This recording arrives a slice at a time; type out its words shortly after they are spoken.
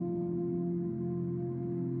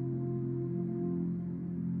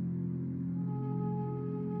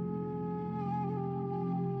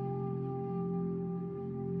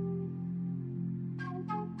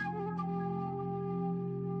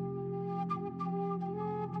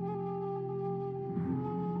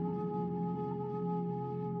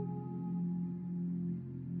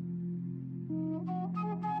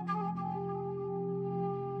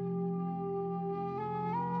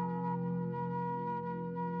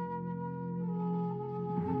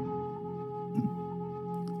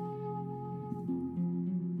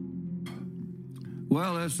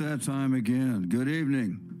Well, it's that time again. Good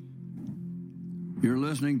evening. You're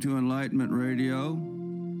listening to Enlightenment Radio.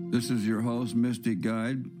 This is your host, Mystic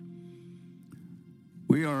Guide.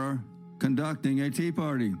 We are conducting a tea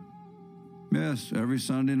party. Yes, every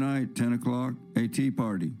Sunday night, 10 o'clock, a tea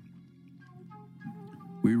party.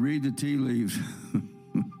 We read the tea leaves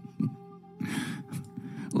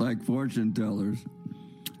like fortune tellers.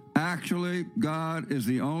 Actually, God is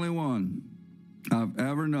the only one I've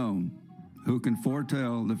ever known who can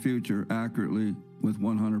foretell the future accurately with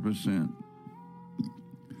 100%.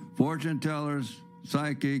 Fortune tellers,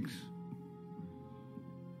 psychics,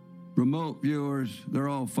 remote viewers, they're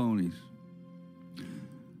all phonies.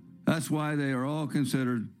 That's why they are all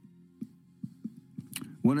considered,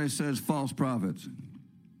 when it says false prophets,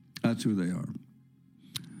 that's who they are.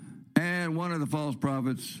 And one of the false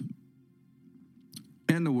prophets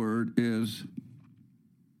in the word is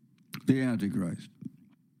the Antichrist.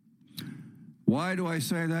 Why do I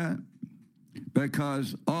say that?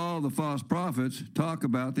 Because all the false prophets talk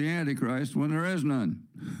about the Antichrist when there is none.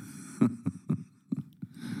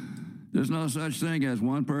 There's no such thing as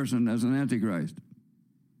one person as an Antichrist.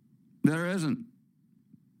 There isn't.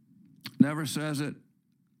 Never says it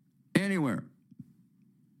anywhere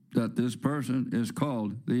that this person is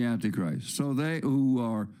called the Antichrist. So they who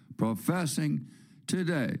are professing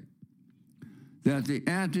today that the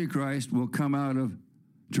Antichrist will come out of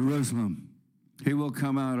Jerusalem, he will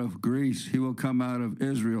come out of Greece, he will come out of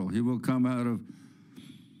Israel, he will come out of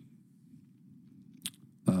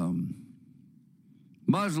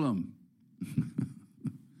Muslim,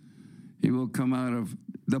 he will come out of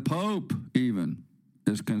the Pope, even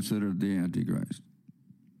is considered the Antichrist.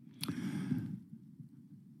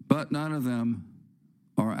 But none of them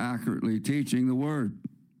are accurately teaching the word,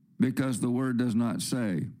 because the word does not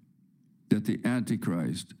say that the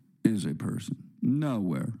Antichrist is a person.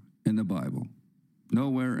 Nowhere in the Bible,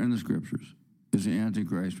 nowhere in the scriptures is the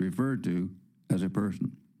Antichrist referred to as a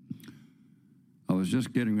person. I was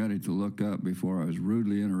just getting ready to look up before I was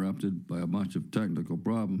rudely interrupted by a bunch of technical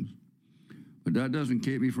problems. But that doesn't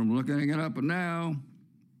keep me from looking it up now.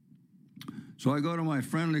 So I go to my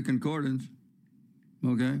friendly concordance,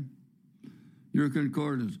 okay? Your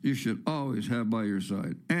concordance you should always have by your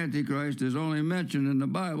side. Antichrist is only mentioned in the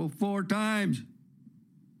Bible 4 times.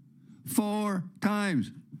 4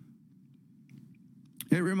 times.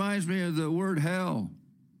 It reminds me of the word hell.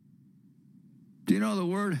 Do you know the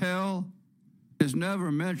word hell is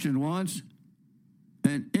never mentioned once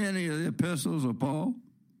in any of the epistles of Paul?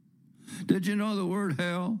 Did you know the word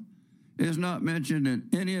hell is not mentioned in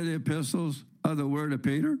any of the epistles of the word of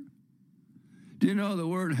Peter? Do you know the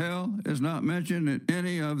word hell is not mentioned in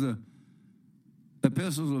any of the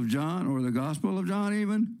epistles of John or the Gospel of John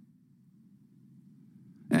even?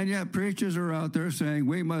 And yet preachers are out there saying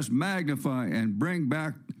we must magnify and bring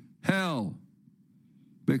back hell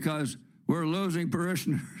because we're losing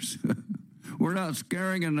parishioners. We're not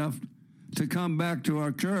scaring enough to come back to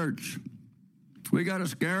our church. We got to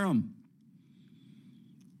scare them.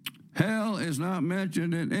 Hell is not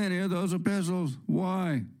mentioned in any of those epistles.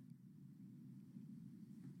 Why?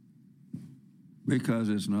 Because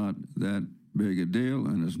it's not that big a deal,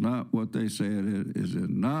 and it's not what they say it is. It is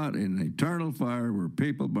not an eternal fire where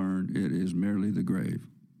people burn. It is merely the grave.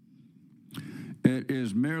 It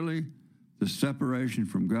is merely the separation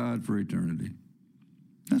from God for eternity.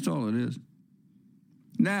 That's all it is.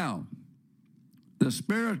 Now, the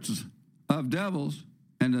spirits of devils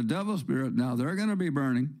and the devil spirit, now they're going to be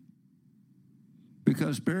burning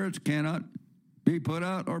because spirits cannot be put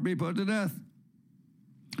out or be put to death.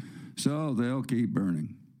 So they'll keep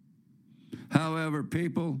burning. However,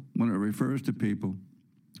 people, when it refers to people,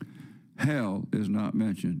 hell is not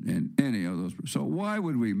mentioned in any of those. So why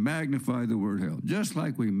would we magnify the word hell? Just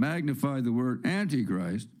like we magnify the word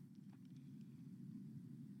Antichrist.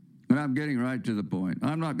 And I'm getting right to the point.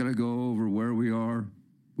 I'm not going to go over where we are.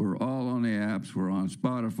 We're all on the apps. We're on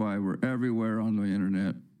Spotify. We're everywhere on the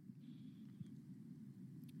internet.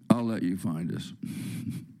 I'll let you find us.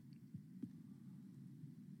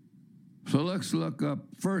 So let's look up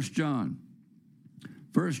 1 John.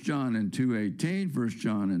 1 John in 2:18, 1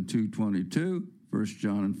 John in 2:22, 1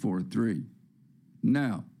 John in 4:3.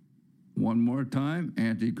 Now, one more time,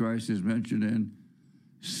 Antichrist is mentioned in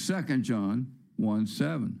 2 John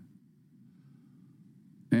 1:7.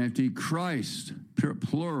 Antichrist,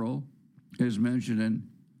 plural, is mentioned in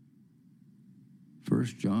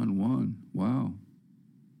 1 John 1. Wow.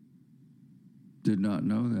 Did not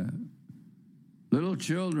know that. Little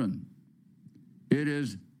children, it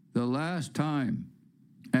is the last time,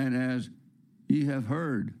 and as ye have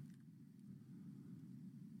heard.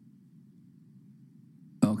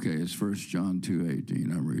 Okay, it's 1 John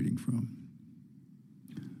 2:18 I'm reading from.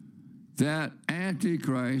 That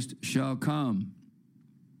Antichrist shall come.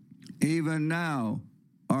 Even now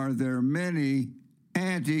are there many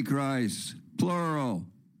Antichrists, plural.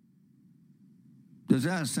 Does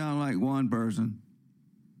that sound like one person?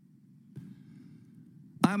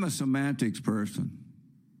 I'm a semantics person.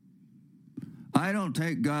 I don't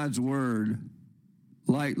take God's word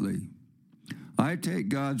lightly. I take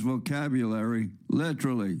God's vocabulary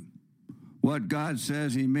literally. What God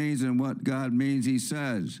says he means and what God means he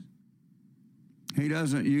says. He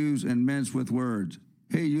doesn't use and mince with words.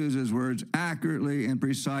 He uses words accurately and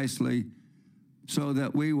precisely so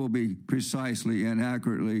that we will be precisely and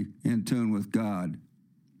accurately in tune with God.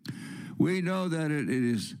 We know that it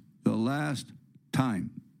is the last time,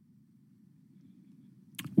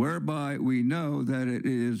 whereby we know that it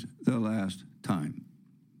is the last time.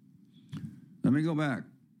 Let me go back.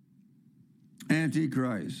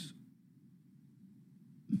 Antichrist.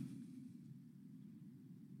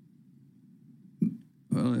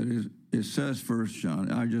 Well, it says 1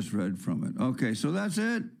 John. I just read from it. Okay, so that's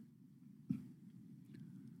it.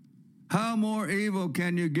 How more evil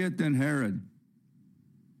can you get than Herod?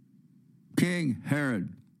 King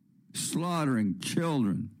Herod, slaughtering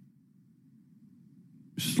children,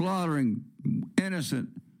 slaughtering innocent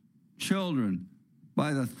children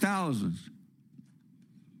by the thousands,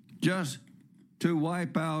 just to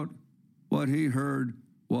wipe out what he heard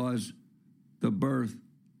was the birth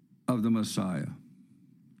of the Messiah,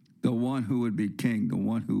 the one who would be king, the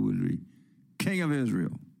one who would be king of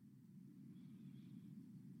Israel.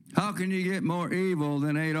 How can you get more evil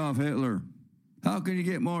than Adolf Hitler? How can you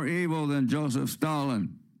get more evil than Joseph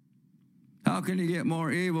Stalin? How can you get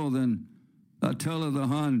more evil than Attila the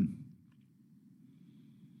Hun?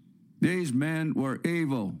 These men were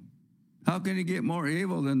evil. How can you get more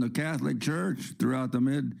evil than the Catholic Church throughout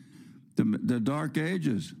the Dark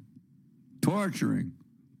Ages? Torturing,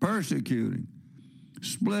 persecuting,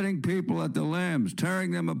 splitting people at the limbs,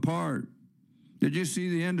 tearing them apart. Did you see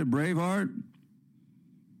the end of Braveheart?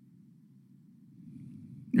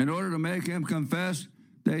 In order to make him confess,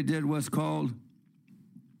 they did what's called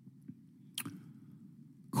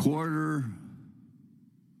quarter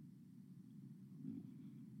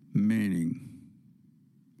meaning.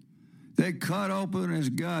 They cut open his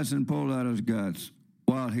guts and pulled out his guts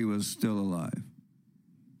while he was still alive.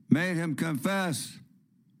 Made him confess,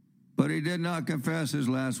 but he did not confess. His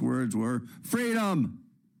last words were, freedom.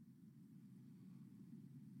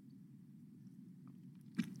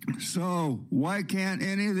 So why can't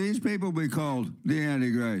any of these people be called the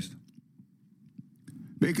Antichrist?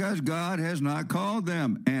 Because God has not called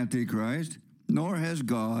them Antichrist, nor has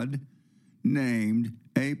God named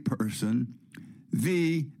a person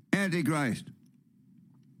the Antichrist.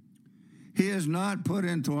 He has not put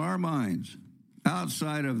into our minds,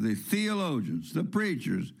 outside of the theologians, the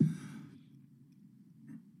preachers,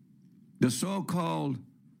 the so-called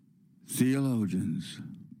theologians,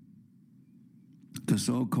 the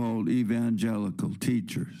so-called evangelical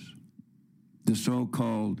teachers, the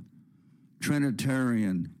so-called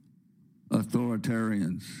Trinitarian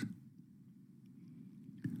authoritarians.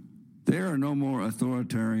 They are no more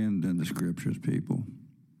authoritarian than the Scriptures, people.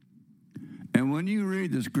 And when you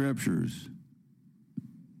read the Scriptures,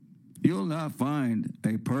 you'll not find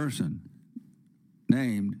a person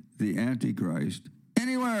named the Antichrist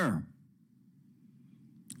anywhere.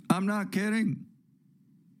 I'm not kidding.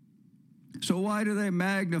 So why do they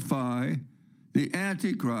magnify the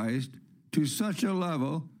Antichrist to such a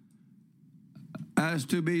level as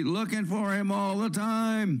to be looking for him all the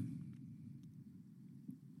time?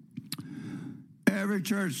 Every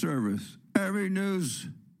church service, every news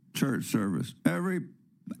church service, every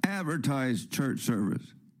advertised church service,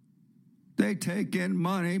 they take in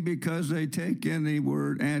money because they take in the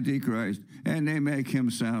word Antichrist and they make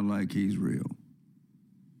him sound like he's real.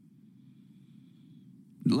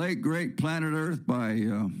 Late Great Planet Earth by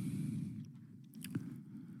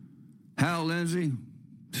Hal Lindsey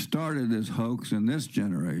started this hoax in this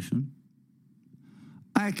generation.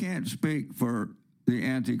 I can't speak for the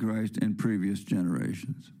Antichrist in previous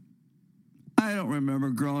generations. I don't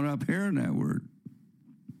remember growing up hearing that word.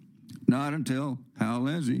 Not until Hal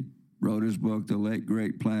Lindsey wrote his book, The Late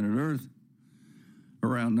Great Planet Earth,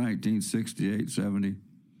 around 1968, 70,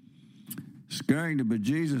 scaring the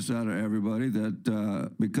bejesus out of everybody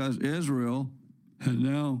that because Israel had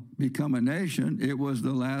now become a nation, it was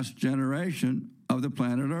the last generation of the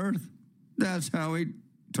planet Earth. That's how he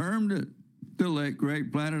termed it, the Late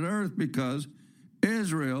Great Planet Earth, because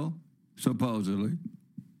Israel, supposedly,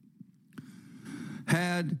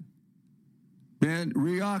 had been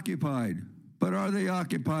reoccupied But are they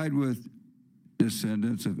occupied with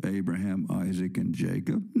descendants of Abraham, Isaac, and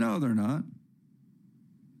Jacob? No, they're not.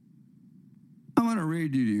 I want to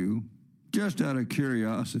read to you, just out of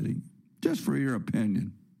curiosity, just for your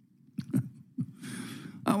opinion.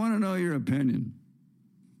 I want to know your opinion.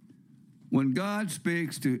 When God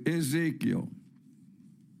speaks to Ezekiel,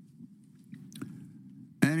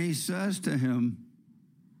 and he says to him,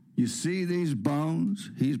 you see these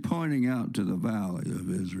bones? He's pointing out to the valley of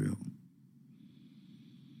Israel.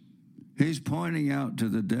 He's pointing out to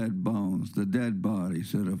the dead bones, the dead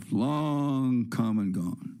bodies that have long come and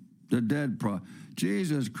gone. The dead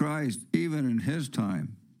Jesus Christ, even in his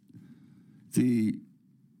time, the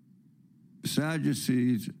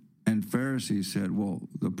Sadducees and Pharisees said, well,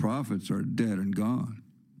 the prophets are dead and gone.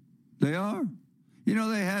 They are. You know,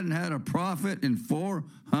 they hadn't had a prophet in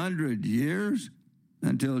 400 years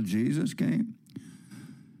until Jesus came.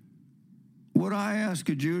 What I ask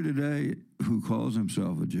a Jew today who calls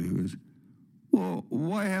himself a Jew is, well,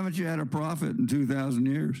 why haven't you had a prophet in 2,000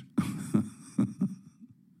 years?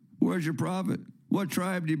 Where's your prophet? What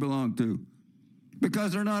tribe do you belong to?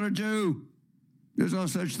 Because they're not a Jew. There's no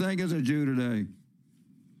such thing as a Jew today.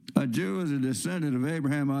 A Jew is a descendant of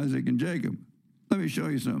Abraham, Isaac, and Jacob. Let me show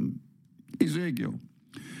you something. Ezekiel.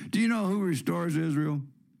 Do you know who restores Israel?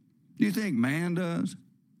 Do you think man does?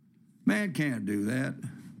 Man can't do that.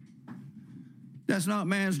 That's not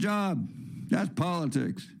man's job. That's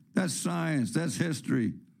politics. That's science. That's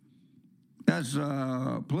history. That's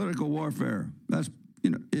political warfare. That's,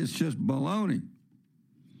 it's just baloney.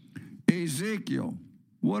 Ezekiel.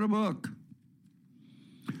 What a book.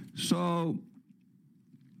 So,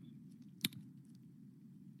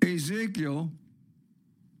 Ezekiel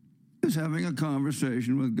is having a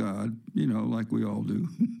conversation with God, like we all do.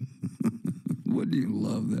 Wouldn't you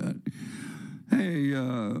love that? Hey,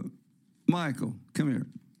 Michael, come here.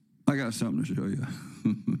 I got something to show you.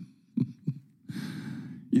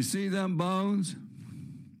 You see them bones?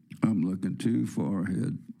 I'm looking too far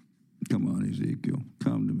ahead. Come on, Ezekiel.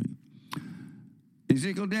 Come to me.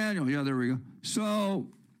 Ezekiel, Daniel. Yeah, there we go. So,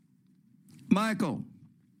 Michael,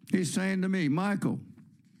 he's saying to me, Michael,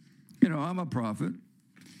 I'm a prophet.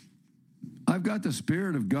 I've got the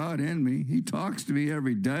Spirit of God in me. He talks to me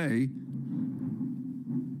every day.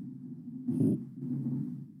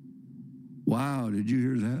 Wow, did you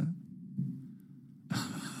hear that?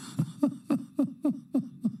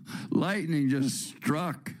 Lightning just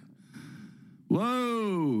struck.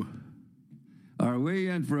 Whoa! Are we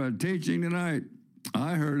in for a teaching tonight?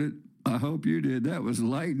 I heard it. I hope you did. That was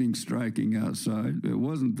lightning striking outside. It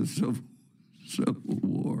wasn't the Civil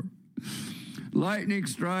War. Lightning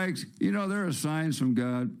strikes. There are signs from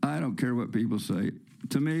God. I don't care what people say.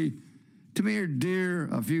 To me, a deer,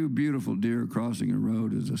 a few beautiful deer crossing a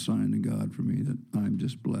road is a sign to God for me that I'm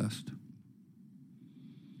just blessed.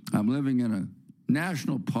 I'm living in a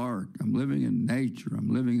national park. I'm living in nature. I'm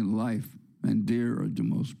living in life. And deer are the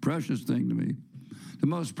most precious thing to me. The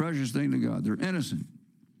most precious thing to God. They're innocent.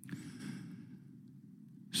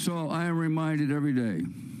 So I am reminded every day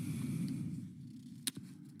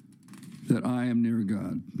that I am near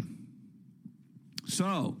God.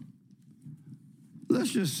 So,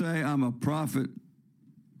 let's just say I'm a prophet.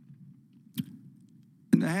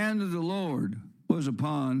 And the hand of the Lord was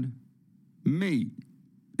upon me,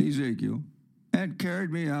 Ezekiel, and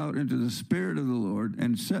carried me out into the Spirit of the Lord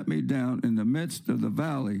and set me down in the midst of the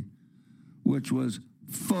valley, which was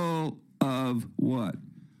full of what?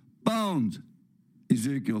 Bones.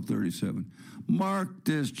 Ezekiel 37. Mark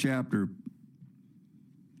this chapter.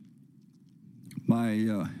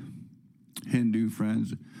 My Hindu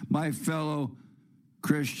friends, my fellow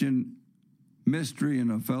Christian mystery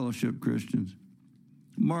and a fellowship Christians,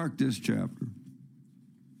 mark this chapter.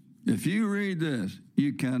 If you read this,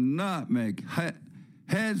 you cannot make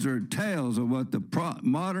heads or tails of what the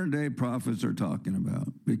modern day prophets are talking about,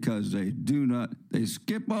 because they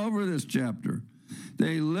skip over this chapter.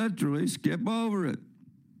 They literally skip over it.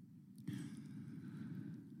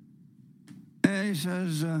 And he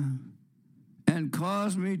says, and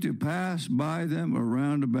caused me to pass by them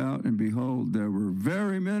around about, and behold, there were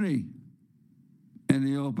very many in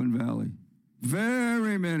the open valley.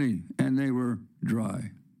 Very many, and they were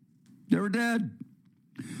dry. They were dead.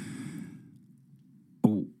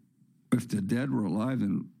 Oh, if the dead were alive,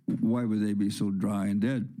 then why would they be so dry and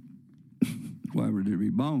dead? Why would there be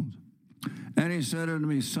bones? And he said unto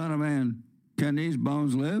me, Son of man, can these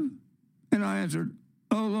bones live? And I answered,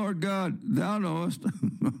 O Lord God, thou knowest.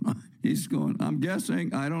 He's going, I'm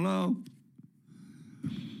guessing, I don't know.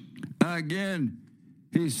 Again,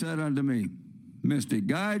 he said unto me, Mystic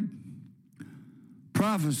guide,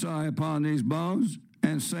 prophesy upon these bones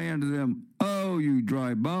and say unto them, O you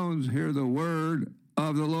dry bones, hear the word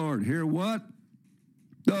of the Lord. Hear what?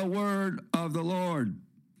 The word of the Lord.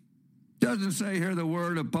 Doesn't say hear the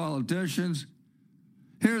word of politicians.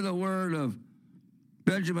 Hear the word of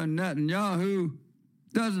Benjamin Netanyahu.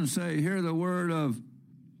 Doesn't say hear the word of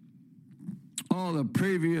all the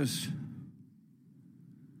previous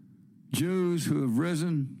Jews who have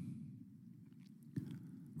risen,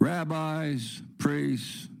 rabbis,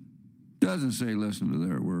 priests. Doesn't say listen to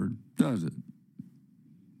their word, does it?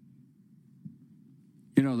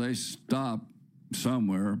 You know, they stopped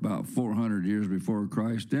somewhere about 400 years before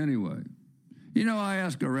Christ anyway. You know, I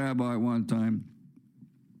asked a rabbi one time,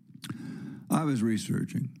 I was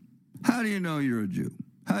researching, how do you know you're a Jew?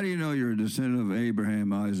 How do you know you're a descendant of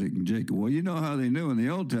Abraham, Isaac, and Jacob? Well, you know how they knew in the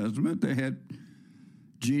Old Testament. They had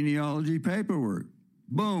genealogy paperwork.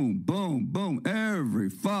 Boom, boom, boom. Every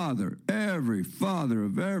father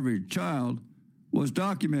of every child was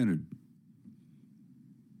documented.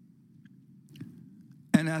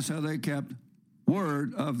 And that's how they kept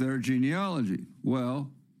word of their genealogy.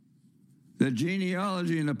 Well, the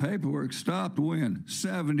genealogy and the paperwork stopped when?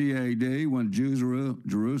 70 A.D., when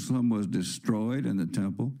Jerusalem was destroyed and the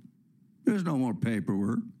temple. There's no more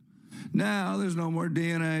paperwork. Now there's no more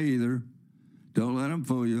DNA either. Don't let them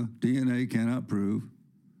fool you. DNA cannot prove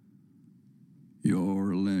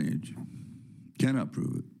your lineage. Cannot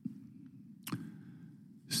prove it.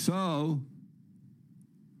 So,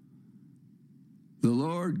 the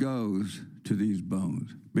Lord goes to these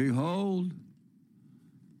bones. Behold,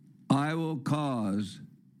 I will cause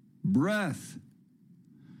breath.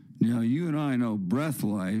 Now, you and I know breath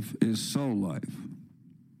life is soul life.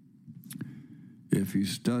 If you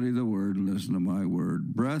study the word and listen to my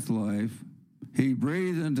word, breath life, he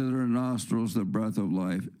breathed into their nostrils the breath of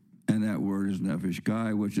life, and that word is nephesh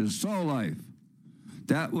kai, which is soul life.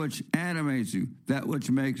 That which animates you, that which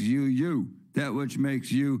makes you you, that which makes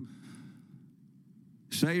you,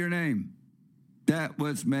 say your name, that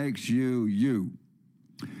which makes you you.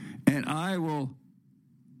 And I will,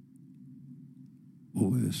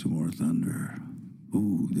 oh, there's some more thunder.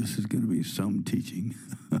 Ooh, this is going to be some teaching.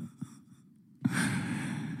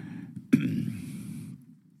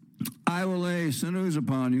 I will lay sinews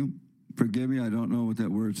upon you. Forgive me, I don't know what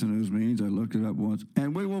that word sinews means. I looked it up once.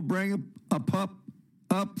 And we will bring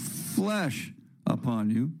up flesh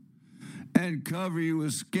upon you and cover you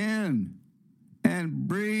with skin and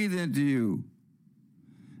breathe into you.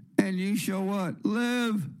 And you shall what?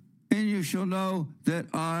 Live, and you shall know that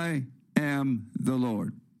I am the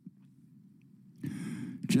Lord.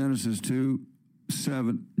 Genesis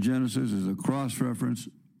 2:7. Genesis is a cross-reference.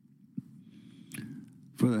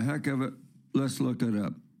 For the heck of it, let's look it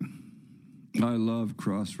up. I love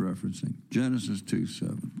cross-referencing. Genesis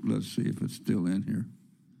 2:7. Let's see if it's still in here.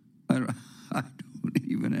 I don't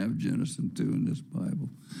even have Genesis 2 in this Bible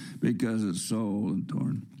because it's so old and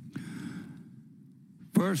torn.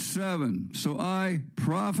 Verse 7, so I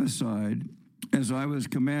prophesied as I was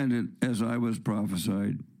commanded, as I was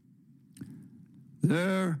prophesied.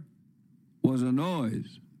 There was a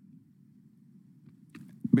noise.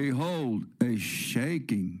 Behold, a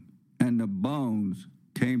shaking, and the bones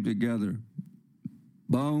came together,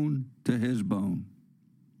 bone to his bone.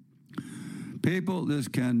 People, this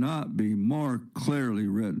cannot be more clearly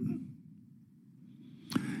written.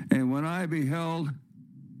 And when I beheld,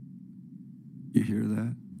 you hear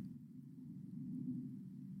that?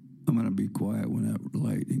 I'm going to be quiet when that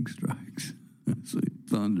lightning strikes. It's like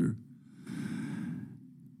thunder.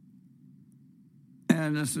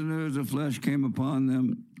 And the sinews of flesh came upon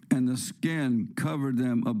them, and the skin covered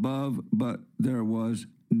them above, but there was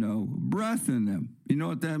no breath in them. You know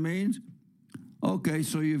what that means? Okay,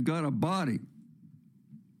 so you've got a body,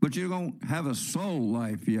 but you don't have a soul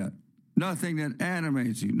life yet. Nothing that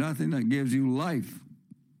animates you, nothing that gives you life.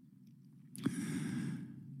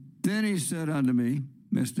 Then he said unto me,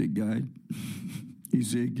 mystic guide,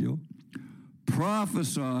 Ezekiel,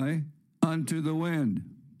 prophesy unto the wind.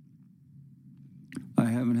 I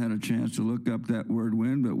haven't had a chance to look up that word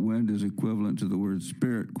wind, but wind is equivalent to the word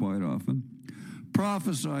spirit quite often.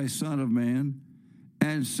 Prophesy, son of man,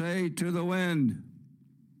 and say to the wind,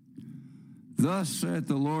 thus saith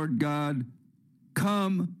the Lord God,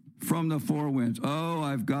 come from the four winds. Oh,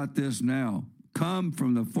 I've got this now. Come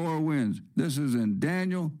from the four winds. This is in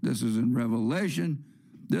Daniel. This is in Revelation.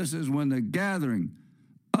 This is when the gathering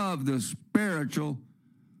of the spiritual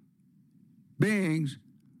beings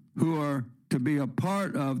who are to be a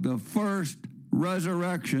part of the first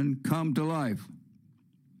resurrection come to life.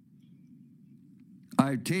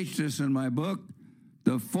 I teach this in my book.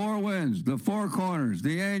 The four winds, the four corners,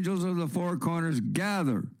 the angels of the four corners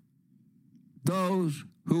gather those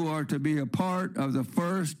who are to be a part of the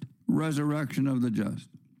first resurrection of the just.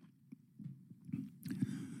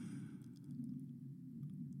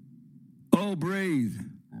 Oh, breathe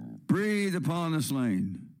upon the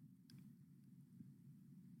slain,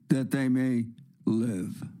 that they may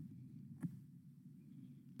live.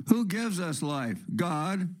 Who gives us life?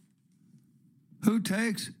 God. Who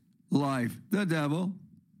takes life? The devil.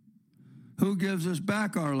 Who gives us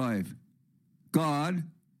back our life? God.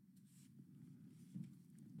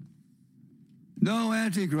 No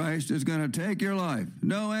Antichrist is going to take your life.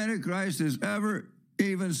 No Antichrist is ever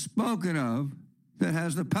even spoken of that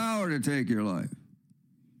has the power to take your life.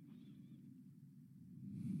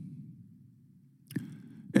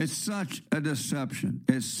 It's such a deception.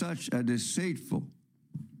 It's such a deceitful.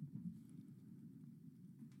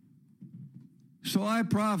 So I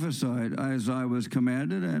prophesied as I was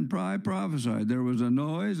commanded, and I prophesied. There was a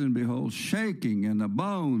noise, and behold, shaking, and the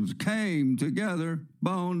bones came together,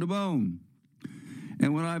 bone to bone.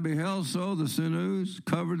 And when I beheld so, the sinews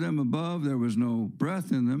covered them above. There was no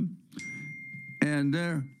breath in them. And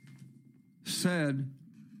there said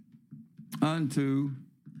unto,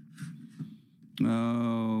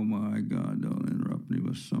 oh my God, don't interrupt me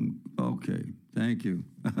with some, okay, thank you.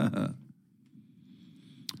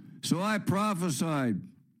 So I prophesied.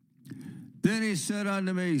 Then he said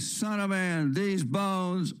unto me, Son of man, these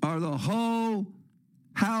bones are the whole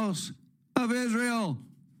house of Israel.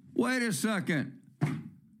 Wait a second.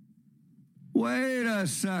 Wait a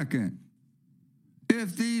second.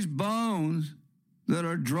 If these bones that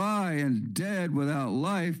are dry and dead without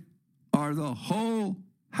life are the whole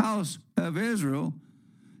house of Israel,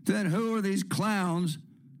 then who are these clowns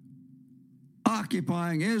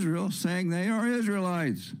occupying Israel saying they are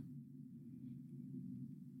Israelites?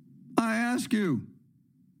 I ask you,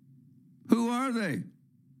 who are they?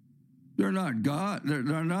 They're not God.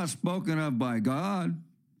 They're not spoken of by God.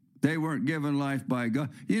 They weren't given life by God.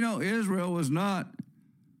 You know, Israel was not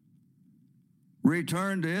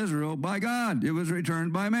returned to Israel by God. It was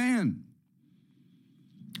returned by man.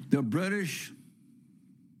 The British,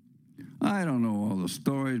 I don't know all the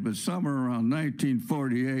stories, but somewhere around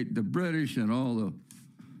 1948, the British and all the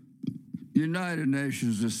United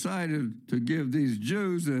Nations decided to give these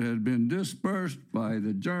Jews that had been dispersed by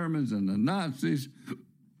the Germans and the Nazis,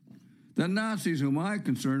 whom I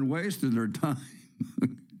concerned, wasted their time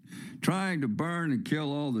trying to burn and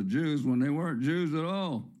kill all the Jews when they weren't Jews at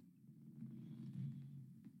all.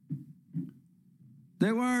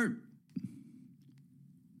 They weren't.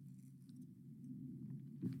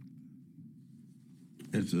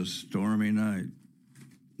 It's a stormy night.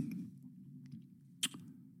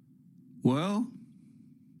 Well,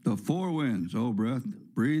 the four winds, O breath,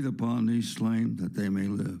 breathe upon these slain that they may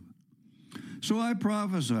live. So I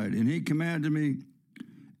prophesied, and he commanded me,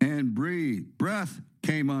 and breathed. Breath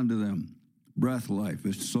came unto them. Breath, life,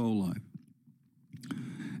 it's soul life.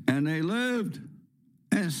 And they lived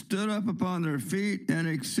and stood up upon their feet, an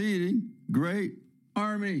exceeding great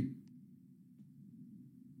army.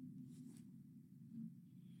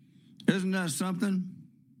 Isn't that something?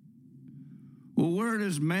 Well, where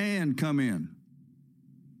does man come in?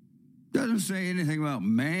 Doesn't say anything about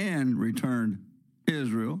man returned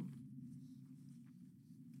Israel.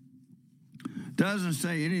 Doesn't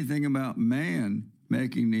say anything about man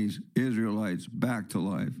making these Israelites back to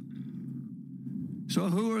life. So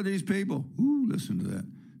who are these people? Ooh, listen to that.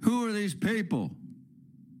 Who are these people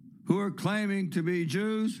who are claiming to be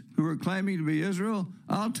Jews, who are claiming to be Israel?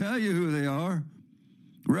 I'll tell you who they are.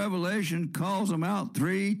 Revelation calls them out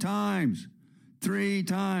 3 times. 3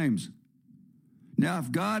 times. Now,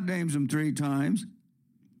 if God names them 3 times,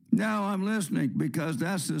 now I'm listening, because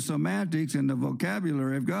that's the semantics and the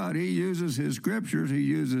vocabulary of God. He uses his scriptures. He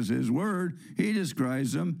uses his word. He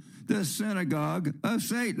describes them, the synagogue of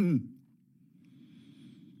Satan.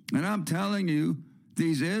 And I'm telling you,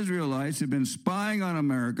 these Israelites have been spying on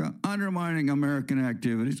America, undermining American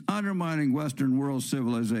activities, undermining Western world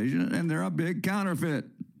civilization, and they're a big counterfeit.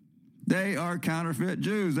 They are counterfeit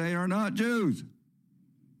Jews. They are not Jews.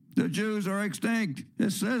 The Jews are extinct.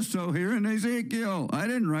 It says so here in Ezekiel. I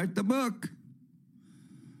didn't write the book.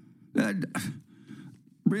 Let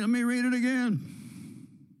me read it again.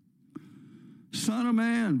 Son of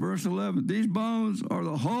man, verse 11, these bones are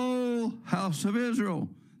the whole house of Israel.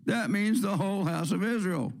 That means the whole house of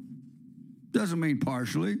Israel. Doesn't mean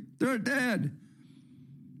partially. They're dead.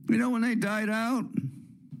 You know, when they died out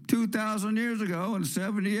 2,000 years ago in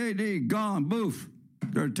 70 AD, gone, boof.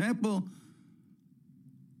 Their temple,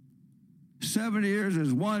 70 years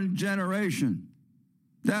is one generation.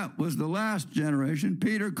 That was the last generation.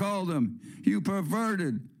 Peter called them, you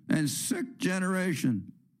perverted and sick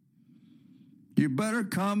generation. You better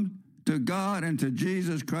come to God and to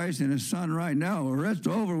Jesus Christ and his son right now, or it's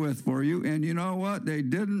over with for you. And you know what? They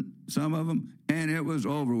didn't, some of them, and it was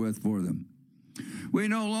over with for them. We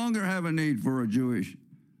no longer have a need for a Jewish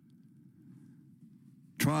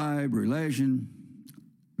tribe, relation.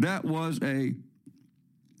 That was a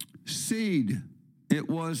seed. It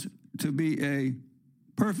was to be a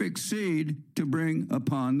perfect seed to bring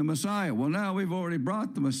upon the Messiah. Well, now we've already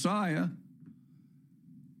brought the Messiah.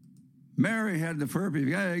 Mary had the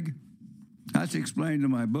perfect egg. That's explained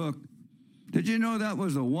in my book. Did you know that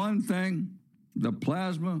was the one thing, the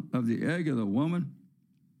plasma of the egg of the woman,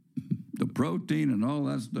 the protein and all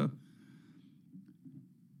that stuff?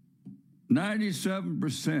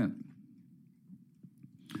 97%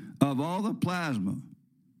 of all the plasma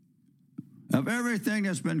of everything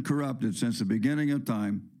that's been corrupted since the beginning of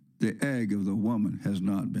time, the egg of the woman has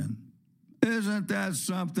not been. Isn't that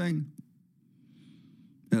something?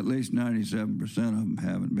 At least 97% of them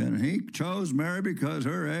haven't been. And he chose Mary because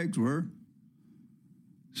her eggs were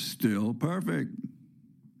still perfect.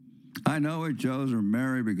 I know he chose her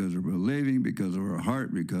Mary because of her believing, because of her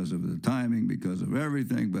heart, because of the timing, because of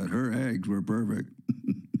everything, but her eggs were perfect.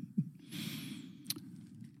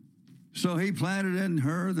 So he planted in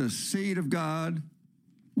her the seed of God,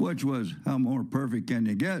 which was, how more perfect can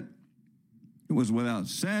you get? It was without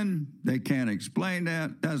sin. They can't explain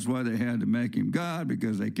that. That's why they had to make him God,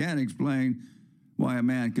 because they can't explain why a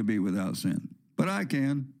man could be without sin. But I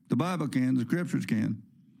can. The Bible can. The Scriptures can.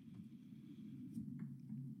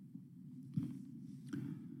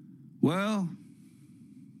 Well,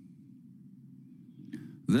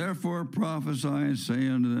 therefore prophesy and say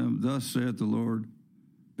unto them, thus saith the Lord,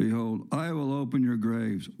 behold, I will open your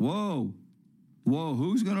graves. Whoa,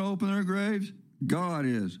 who's going to open their graves? God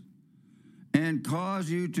is. And cause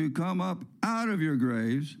you to come up out of your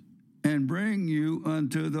graves and bring you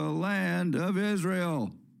unto the land of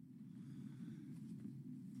Israel.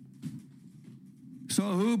 So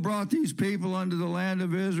who brought these people unto the land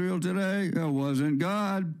of Israel today? It wasn't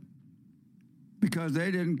God, because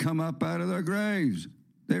they didn't come up out of their graves.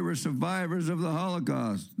 They were survivors of the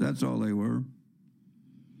Holocaust. That's all they were.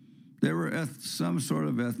 They were some sort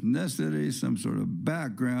of ethnicity, some sort of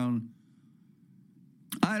background.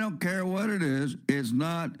 I don't care what it is. It's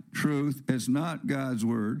not truth. It's not God's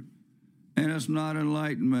word. And it's not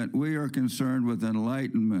enlightenment. We are concerned with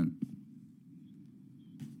enlightenment.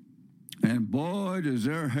 And boy, does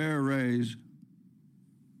their hair raise.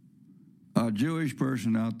 A Jewish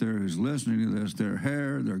person out there who's listening to this, their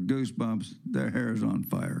hair, their goosebumps, their hair is on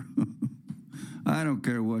fire. I don't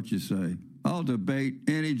care what you say. I'll debate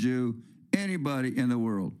any Jew, anybody in the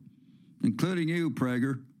world, including you,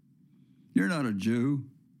 Prager. You're not a Jew.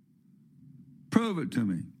 Prove it to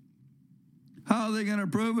me. How are they going to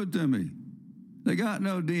prove it to me? They got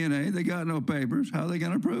no DNA. They got no papers. How are they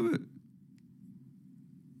going to prove it?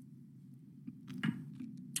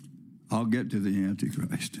 I'll get to the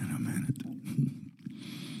Antichrist in a minute.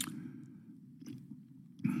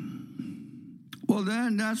 Well,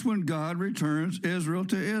 then that's when God returns Israel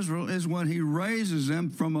to Israel, is when he raises them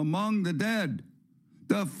from among the dead.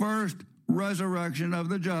 The first resurrection of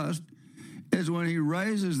the just is when he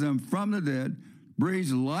raises them from the dead,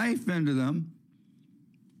 breathes life into them,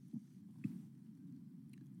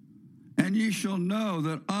 and ye shall know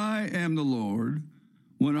that I am the Lord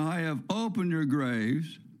when I have opened your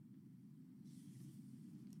graves,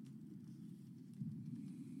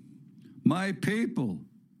 my people,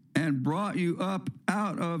 and brought you up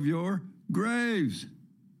out of your graves.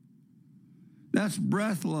 That's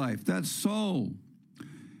breath life. That's soul.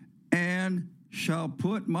 And shall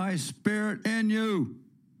put my spirit in you,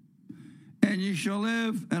 and ye shall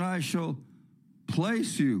live, and I shall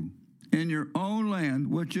place you in your own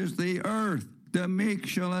land, which is the earth. The meek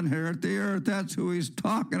shall inherit the earth. That's who he's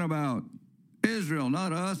talking about. Israel,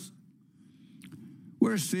 not us.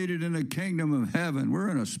 We're seated in the kingdom of heaven. We're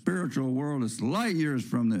in a spiritual world. It's light years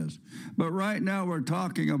from this. But right now we're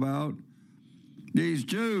talking about these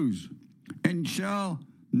Jews. And shall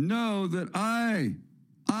know that I,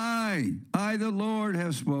 the Lord,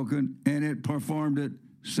 have spoken, and it performed it,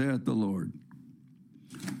 saith the Lord.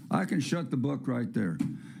 I can shut the book right there.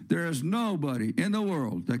 There is nobody in the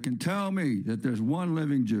world that can tell me that there's one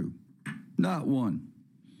living Jew. Not one.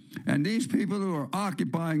 And these people who are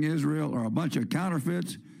occupying Israel are a bunch of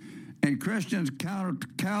counterfeits, and Christians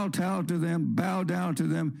kowtow to them, bow down to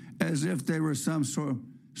them as if they were some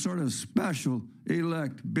sort of special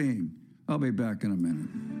elect being. I'll be back in a minute.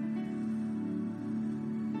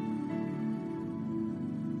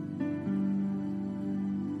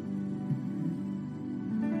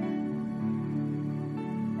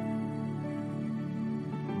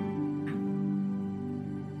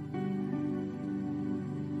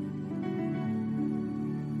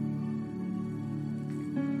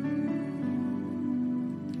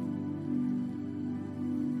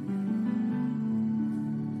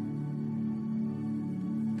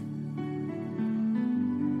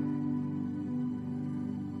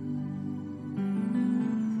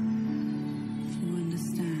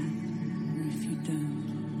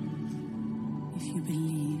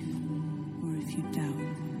 if you doubt.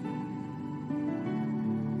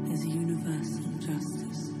 There's universal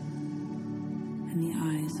justice, and the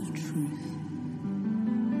eyes of truth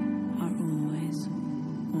are always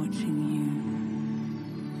watching you.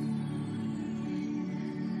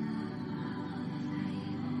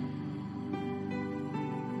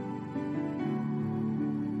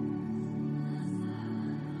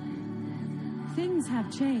 Things have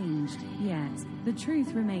changed, yet the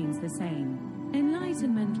truth remains the same.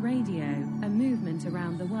 Enlightenment Radio, a movement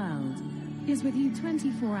around the world, is with you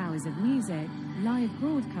 24 hours of music, live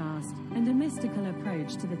broadcast, and a mystical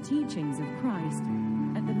approach to the teachings of Christ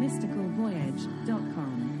at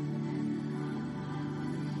themysticalvoyage.com.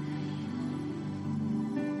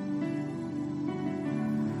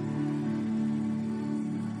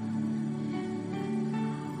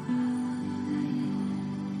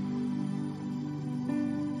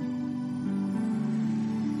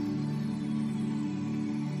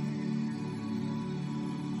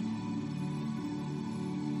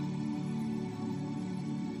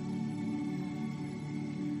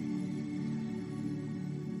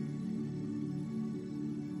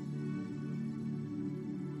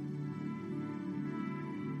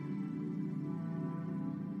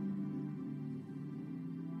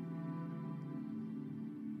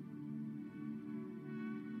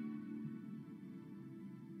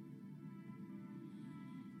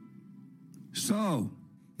 So,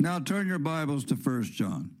 now turn your Bibles to 1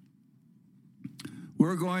 John.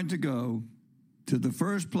 We're going to go to the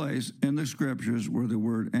first place in the Scriptures where the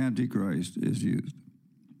word Antichrist is used.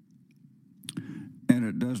 And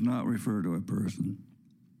it does not refer to a person.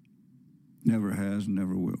 Never has,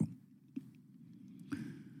 never will.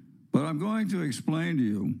 But I'm going to explain to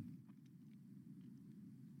you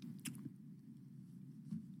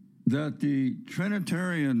that the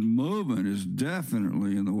Trinitarian movement is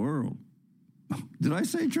definitely in the world. Did I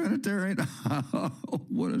say Trinitarian?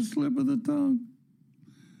 What a slip of the tongue.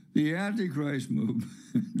 The Antichrist movement.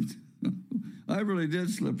 I really did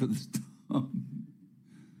slip of the tongue.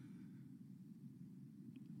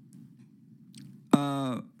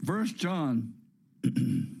 1 John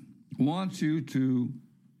wants you to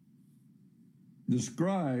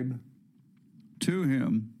describe to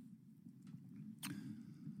him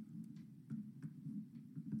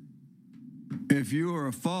if you are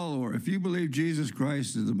a follower, if you believe Jesus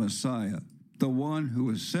Christ is the Messiah, the one who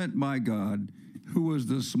was sent by God, who was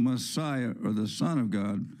the Messiah or the Son of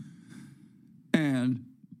God, and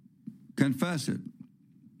confess it.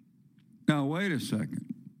 Now, wait a second.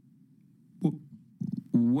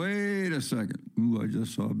 Wait a second. Ooh, I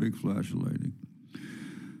just saw a big flash of lighting.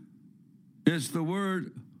 It's the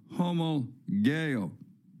word homologeo.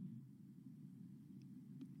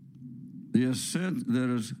 The assent that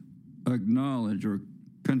is acknowledged, or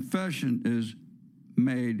confession is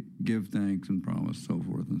made, give thanks and promise, so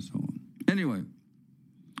forth and so on. Anyway,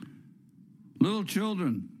 little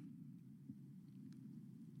children,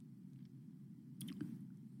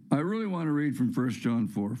 I really want to read from 1 John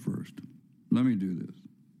 4 first. Let me do this.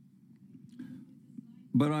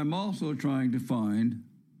 But I'm also trying to find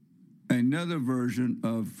another version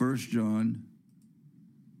of 1 John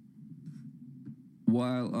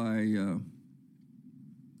while I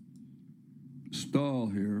stall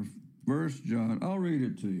here. 1 John, I'll read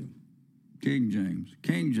it to you. King James,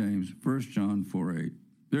 1 John 4:8.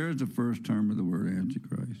 There's the first term of the word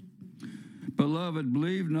Antichrist. Beloved,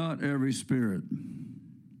 believe not every spirit,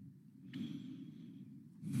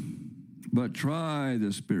 but try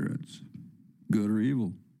the spirits, good or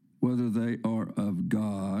evil, whether they are of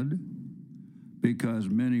God, because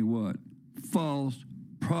many what? False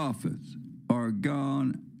prophets are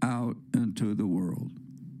gone out into the world.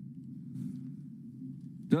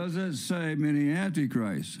 Does it say many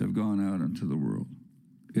antichrists have gone out into the world?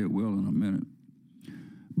 It will in a minute.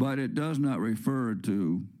 But it does not refer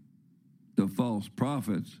to the false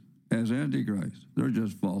prophets as antichrists. They're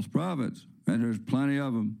just false prophets, and there's plenty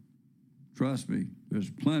of them. Trust me, there's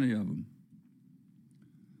plenty of them.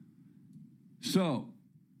 So,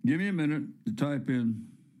 give me a minute to type in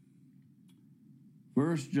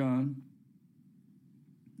 1 John.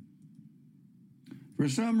 For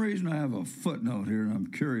some reason, I have a footnote here, and I'm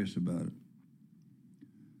curious about it.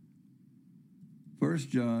 1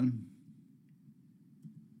 John.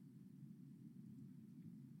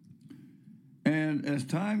 And as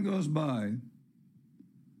time goes by,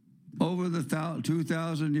 over the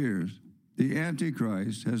 2,000 years, the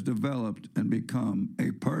Antichrist has developed and become a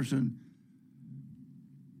person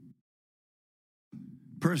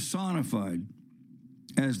personified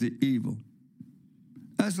as the evil.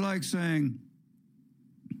 That's like saying,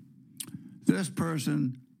 this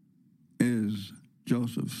person is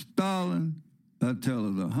Joseph Stalin,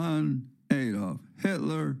 Attila the Hun, Adolf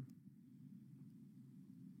Hitler,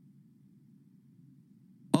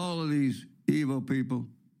 all of these evil people,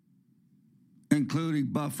 including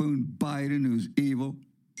buffoon Biden, who's evil,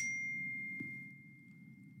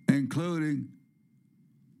 including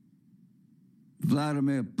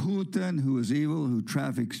Vladimir Putin, who is evil, who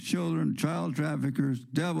traffics children, child traffickers,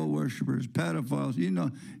 devil worshippers, pedophiles.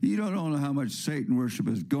 You don't know how much Satan worship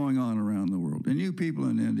is going on around the world. And you people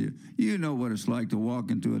in India, you know what it's like to walk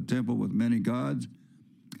into a temple with many gods.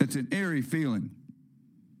 It's an eerie feeling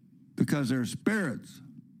because they're spirits.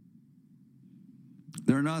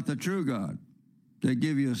 They're not the true God. They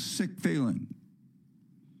give you a sick feeling.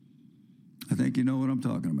 I think you know what I'm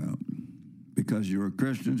talking about. Because you're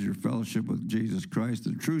Christians, you're fellowship with Jesus Christ,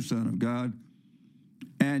 the true Son of God,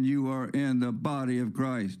 and you are in the body of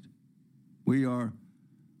Christ. We are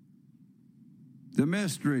the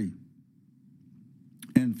mystery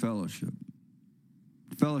in fellowship.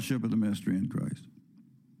 Fellowship of the mystery in Christ.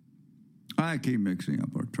 I keep mixing up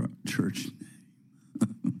our church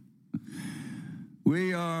name.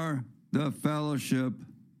 We are the fellowship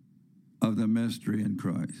of the mystery in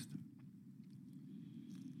Christ.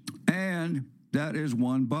 And that is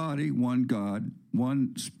one body, one God,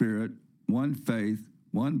 one spirit, one faith,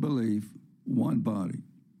 one belief, one body.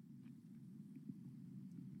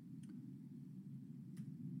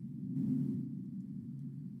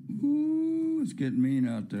 Ooh, it's getting mean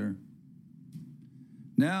out there.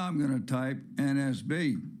 Now I'm going to type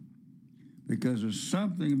NSB because there's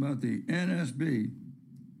something about the NSB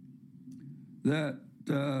that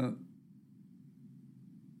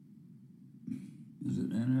is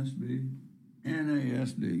it NSB?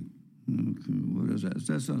 NASD. Okay, what is that?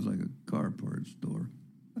 That sounds like a car parts store.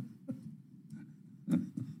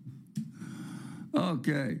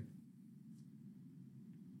 Okay.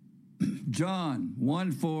 John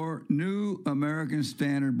 1:4, New American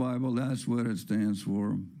Standard Bible. That's what it stands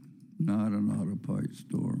for. Not an auto parts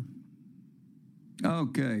store.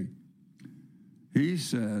 Okay. He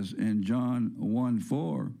says in John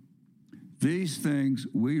 1:4, these things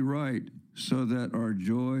we write so that our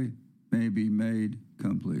joy may be made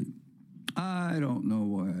complete. I don't know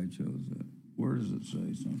why I chose that. Where does it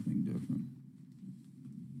say something different?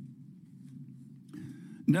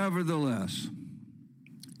 Nevertheless,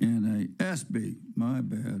 NASB, my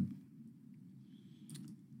bad.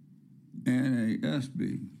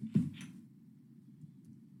 NASB.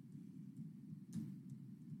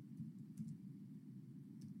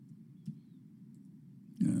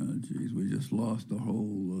 Oh, geez, we just lost the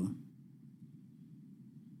whole...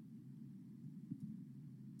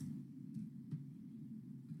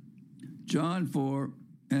 John 4,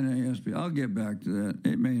 NASB. I'll get back to that.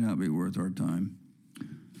 It may not be worth our time.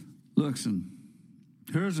 Listen,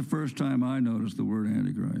 here's the first time I noticed the word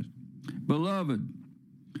Antichrist. Beloved,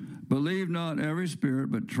 believe not every spirit,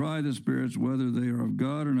 but try the spirits whether they are of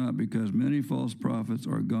God or not, because many false prophets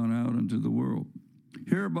are gone out into the world.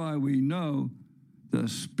 Hereby we know the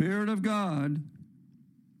Spirit of God,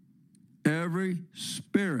 every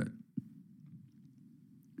spirit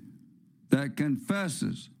that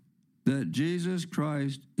confesses that Jesus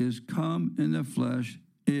Christ is come in the flesh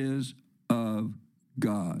is of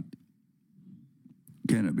God.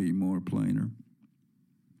 Can it be more plainer?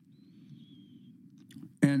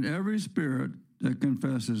 And every spirit that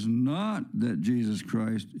confesses not that Jesus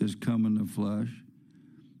Christ is come in the flesh,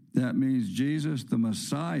 that means Jesus the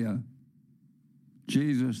Messiah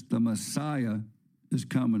is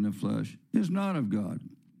come in the flesh, is not of God.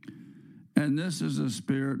 And this is a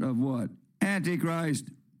spirit of what? Antichrist.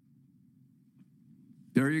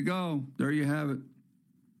 There you go. There you have it.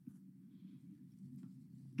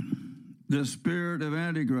 The spirit of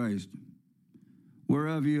Antichrist,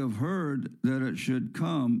 whereof you have heard that it should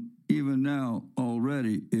come, even now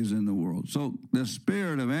already is in the world. So the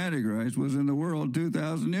spirit of Antichrist was in the world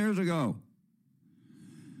 2,000 years ago.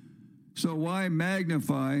 So why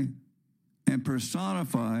magnify and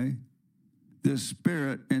personify this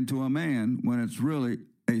spirit into a man when it's really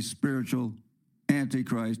a spiritual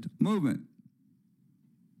Antichrist movement?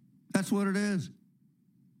 That's what it is.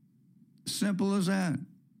 Simple as that.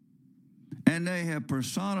 And they have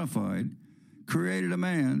personified, created a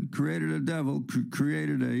man, created a devil,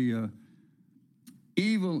 created a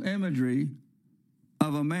evil imagery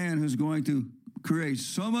of a man who's going to create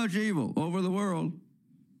so much evil over the world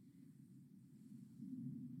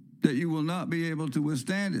that you will not be able to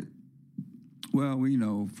withstand it. Well, we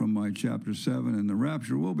know from my chapter 7 in the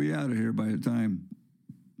rapture, we'll be out of here by the time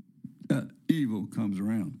evil comes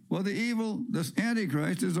around. Well, the evil, this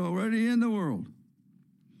Antichrist, is already in the world.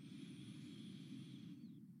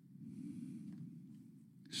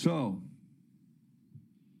 So,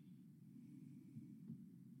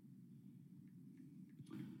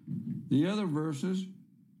 The other verses,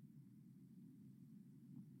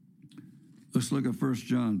 let's look at 1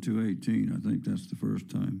 John 2:18. I think that's the first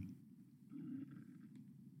time.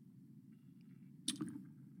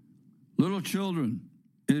 Little children,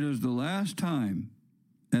 it is the last time,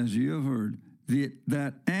 as you have heard,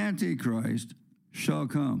 that Antichrist shall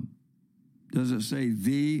come. Does it say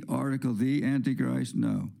the article, the Antichrist?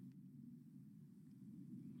 No.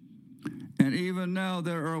 And even now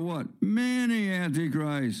there are what? Many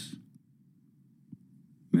Antichrists,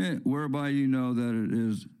 whereby you know that it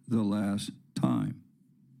is the last time.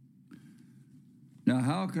 Now,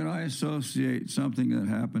 how can I associate something that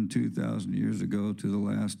happened 2,000 years ago to the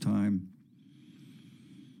last time?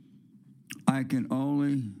 I can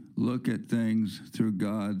only look at things through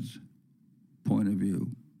God's point of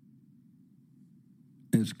view.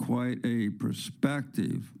 It's quite a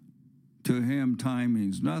perspective. To him, time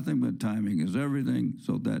means nothing, but timing is everything.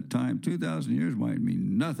 So that time, 2,000 years, might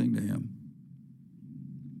mean nothing to him.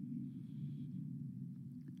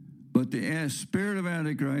 But the spirit of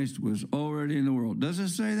Antichrist was already in the world. Does it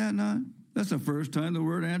say that not? That's the first time the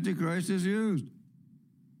word Antichrist is used.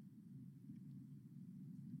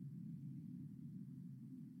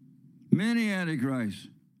 Many Antichrists,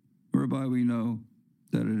 whereby we know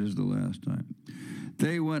that it is the last time.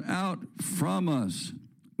 They went out from us,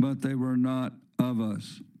 but they were not of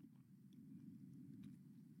us.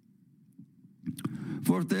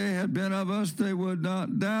 For if they had been of us, they would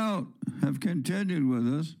not doubt have continued with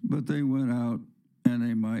us, but they went out, and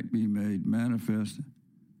they might be made manifest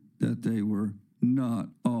that they were not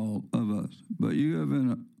all of us. But you have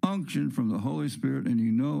an unction from the Holy Spirit, and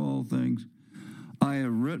you know all things. I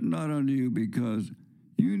have written not unto you because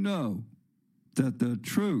you know that the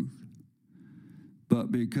truth,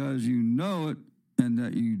 but because you know it, and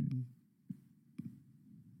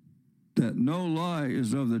that no lie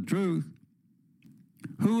is of the truth.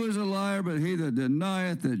 Who is a liar but he that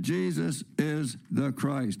denieth that Jesus is the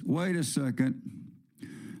Christ? Wait a second.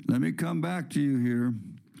 Let me come back to you here.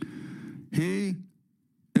 He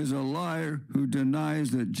is a liar who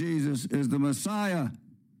denies that Jesus is the Messiah.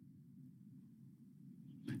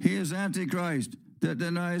 He is Antichrist that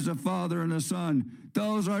denies the Father and the Son.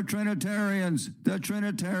 Those are Trinitarians. The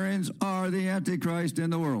Trinitarians are the Antichrist in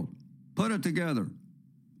the world. Put it together.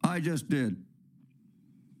 I just did.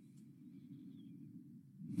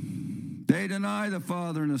 They deny the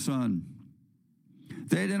Father and the Son.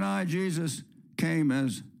 They deny Jesus came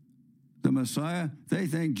as the Messiah. They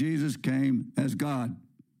think Jesus came as God.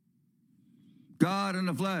 God in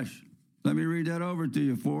the flesh. Let me read that over to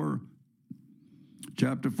you.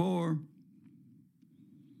 Chapter 4.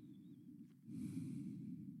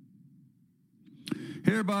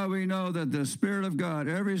 Hereby we know that the Spirit of God,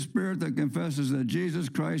 every spirit that confesses that Jesus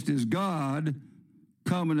Christ is God,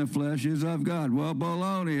 come in the flesh, is of God. Well,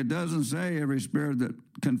 baloney. It doesn't say every spirit that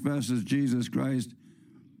confesses Jesus Christ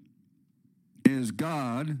is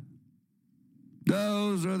God.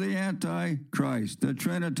 Those are the Antichrist, the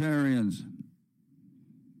Trinitarians.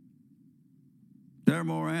 They're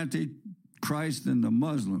more Antichrist than the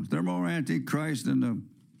Muslims. They're more Antichrist than the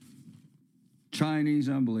Chinese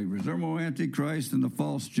unbelievers. They're more Antichrist than the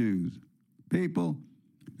false Jews. People,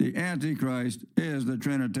 the Antichrist is the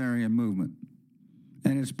Trinitarian movement.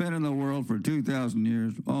 And it's been in the world for 2,000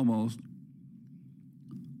 years, almost.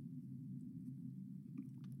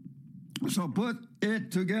 So put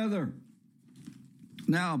it together.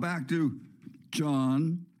 Now back to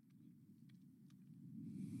John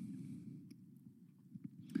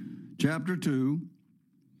chapter 2.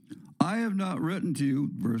 I have not written to you,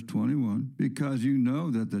 verse 21, because you know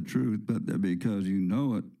that the truth, but that because you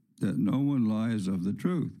know it, that no one lies of the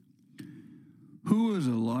truth. Who is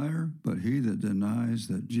a liar but he that denies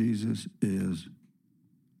that Jesus is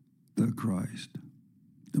the Christ,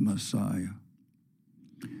 the Messiah?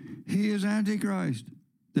 He is Antichrist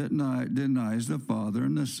that denies the Father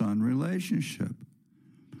and the Son relationship.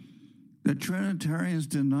 The Trinitarians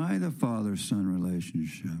deny the Father-Son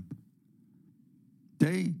relationship.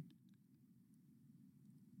 They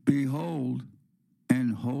behold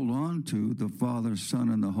and hold on to the Father, Son,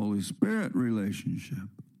 and the Holy Spirit relationship.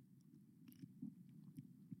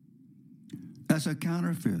 That's a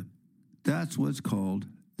counterfeit. That's what's called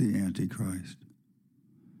the Antichrist.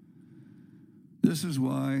 This is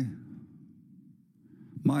why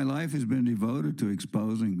my life has been devoted to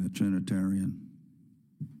exposing the Trinitarian.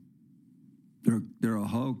 They're a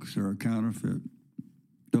hoax. They're a counterfeit.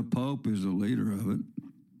 The Pope is the leader of it.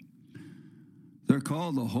 They're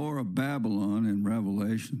called the whore of Babylon in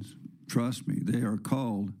Revelations. Trust me, they are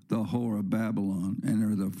called the whore of Babylon, and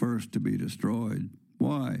they're the first to be destroyed.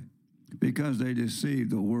 Why? Because they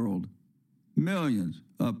deceived the world Millions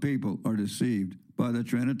of people are deceived by the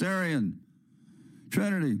Trinitarian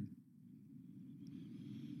Trinity.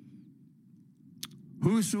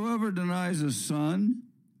 Whosoever denies the Son,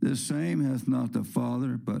 the same hath not the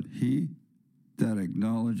Father, but he that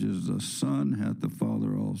acknowledges the Son hath the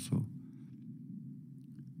Father also.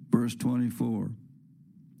 Verse 24.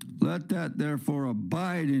 Let that therefore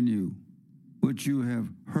abide in you, which you have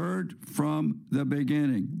heard from the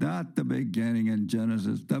beginning. Not the beginning in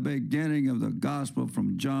Genesis, the beginning of the gospel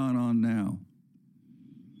from John on now.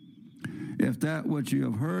 If that which you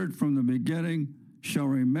have heard from the beginning shall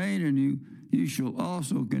remain in you, you shall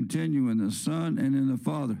also continue in the Son and in the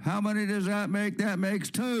Father. How many does that make? That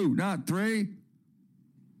makes two, not three.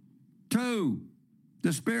 Two.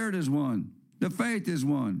 The Spirit is one. The faith is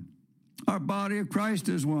one. Our body of Christ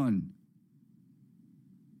is one.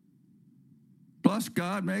 Plus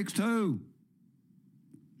God makes two.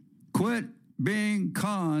 Quit being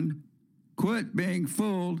conned, quit being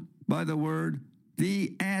fooled by the word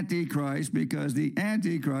the Antichrist, because the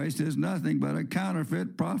Antichrist is nothing but a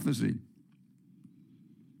counterfeit prophecy.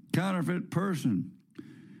 Counterfeit person.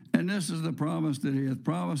 And this is the promise that he hath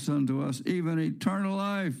promised unto us, even eternal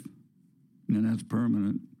life. And that's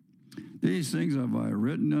permanent. These things have I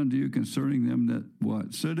written unto you concerning them that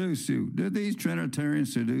what? Seduce you. Did these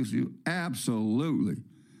Trinitarians seduce you? Absolutely.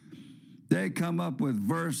 They come up with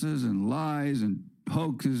verses and lies and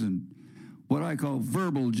hoaxes and what I call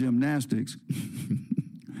verbal gymnastics.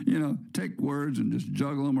 You know, take words and just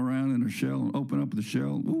juggle them around in a shell and open up the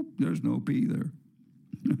shell. Whoop, there's no P there.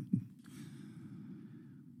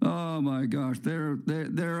 Oh my gosh, they're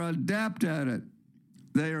adept at it.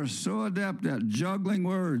 They are so adept at juggling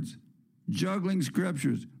words, juggling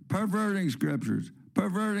scriptures, perverting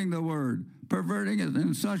the word, perverting it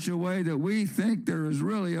in such a way that we think there is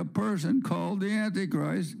really a person called the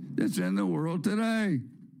Antichrist that's in the world today.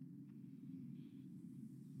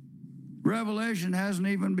 Revelation hasn't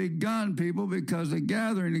even begun, people, because the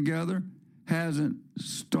gathering together hasn't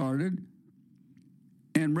started.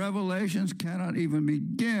 And revelations cannot even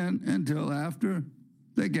begin until after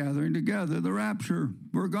the gathering together, the rapture.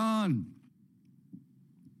 We're gone.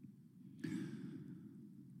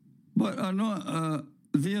 But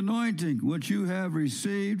the anointing which you have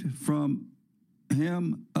received from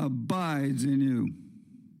him abides in you.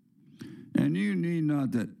 And you need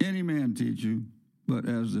not that any man teach you, but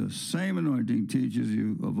as the same anointing teaches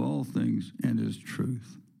you of all things and is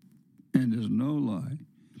truth and is no lie.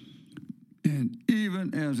 And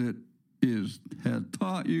even as it hath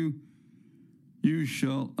taught you, you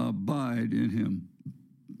shall abide in him.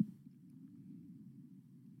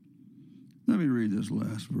 Let me read this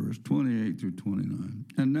last verse, 28 through 29.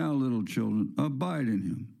 And now, little children, abide in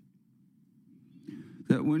him,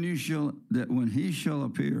 that when he shall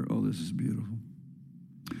appear, oh, this is beautiful,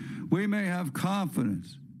 we may have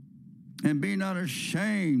confidence and be not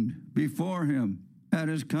ashamed before him at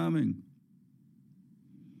his coming.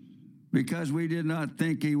 Because we did not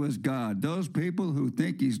think he was God. Those people who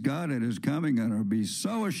think he's God at his coming are going to be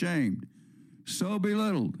so ashamed, so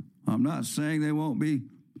belittled. I'm not saying they won't be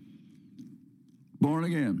born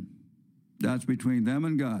again. That's between them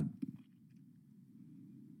and God.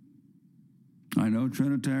 I know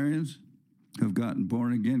Trinitarians who've gotten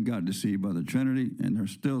born again, got deceived by the Trinity, and they're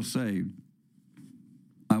still saved.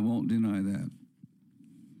 I won't deny that.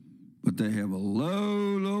 But they have a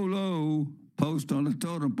low post on the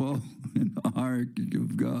totem pole in the hierarchy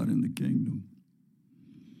of God in the kingdom.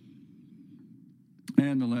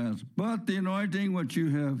 And the last, but the anointing which you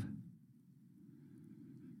have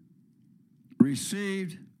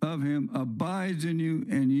received of him abides in you,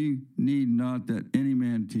 and you need not that any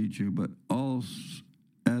man teach you, but also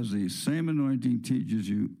as the same anointing teaches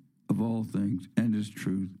you of all things and is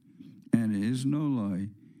truth, and is no lie,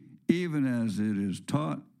 even as it is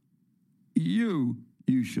taught you,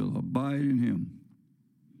 you shall abide in him.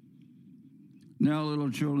 Now, little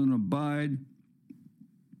children, abide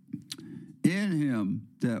in him,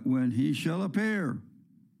 that when he shall appear,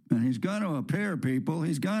 and he's going to appear, people,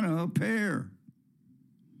 he's going to appear.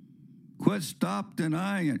 Stop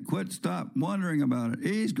denying it. Stop wondering about it.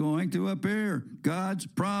 He's going to appear. God's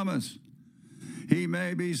promise. He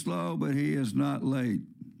may be slow, but he is not late.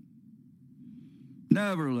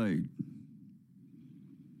 Never late.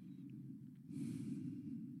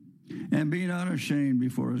 And be not ashamed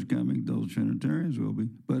before his coming. Those Trinitarians will be.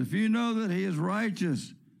 But if you know that he is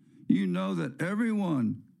righteous, you know that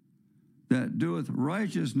everyone that doeth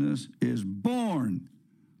righteousness is born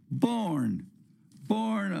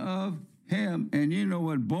of him. And you know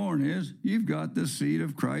what born is? You've got the seed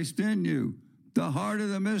of Christ in you. The heart of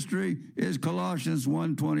the mystery is Colossians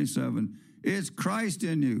 1:27. It's Christ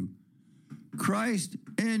in you. Christ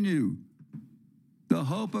in you, the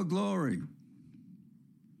hope of glory.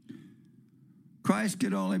 Christ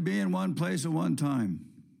could only be in one place at one time,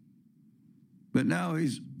 but now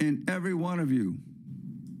he's in every one of you.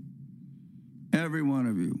 Every one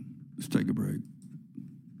of you. Let's take a break.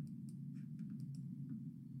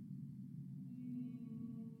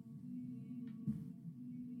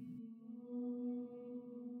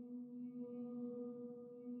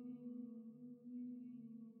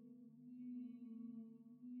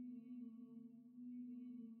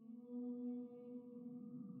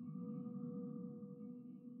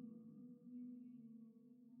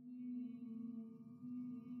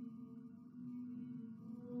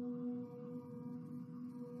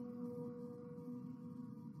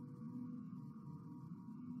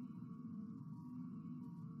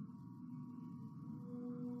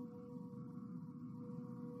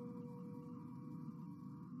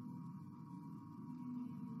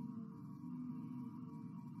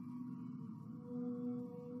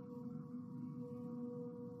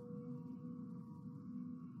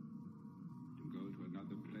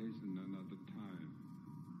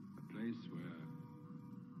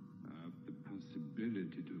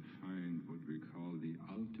 Possibility to find what we call the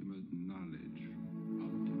ultimate knowledge.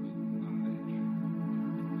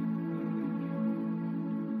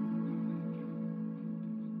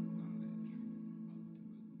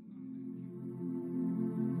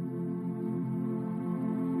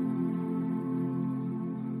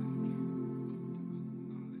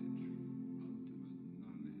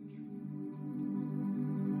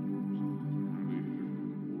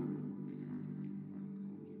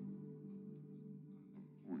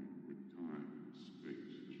 Point with time and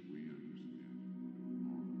space as we understand.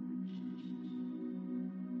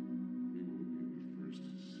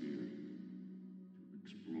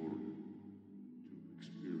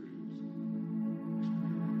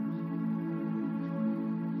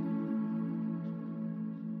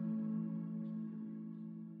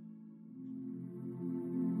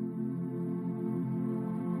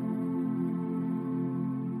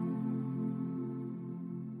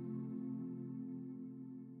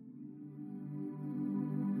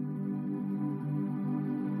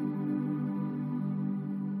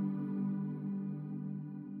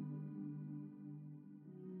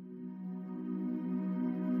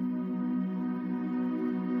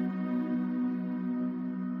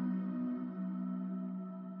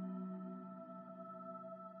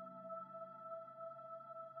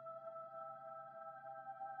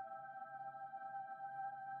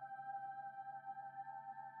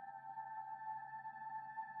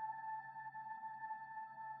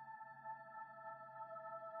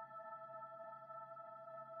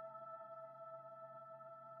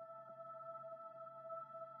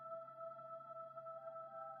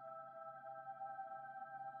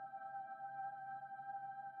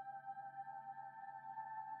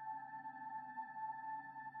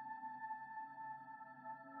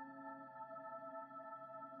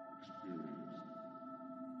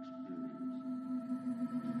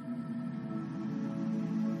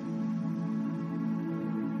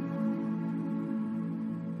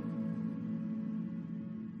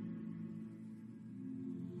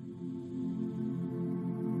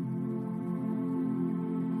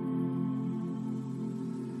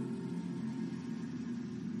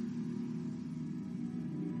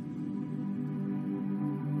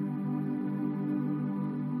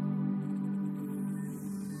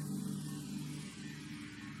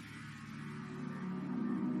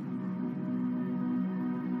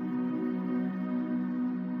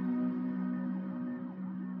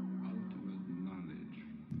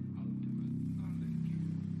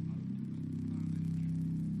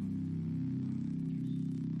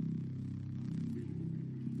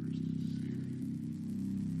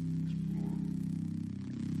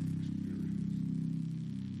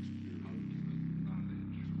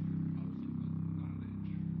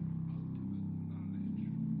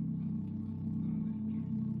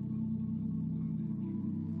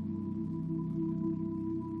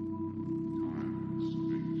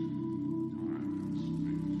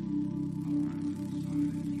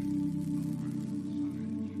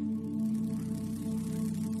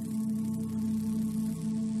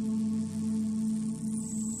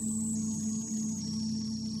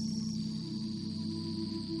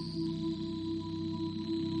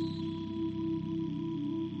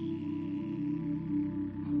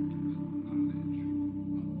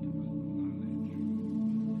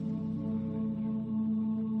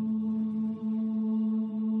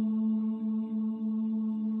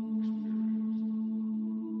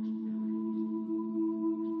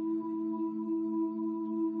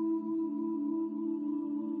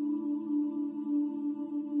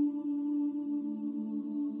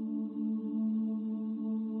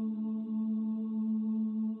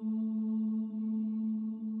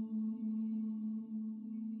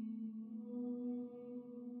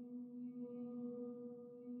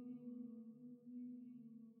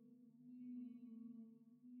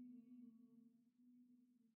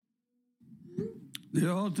 The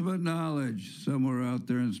ultimate knowledge, somewhere out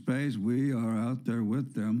there in space. We are out there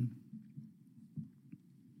with them.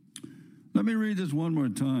 Let me read this one more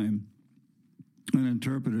time and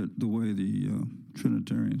interpret it the way the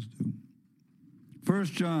Trinitarians do. 1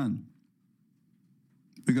 John.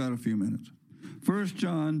 We got a few minutes. 1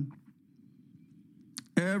 John,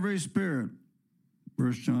 every spirit,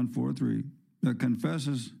 1 John 4:3, that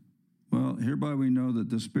confesses, well, hereby we know that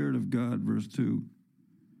the Spirit of God, verse 2,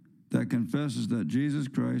 that confesses that Jesus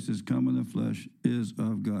Christ is come in the flesh is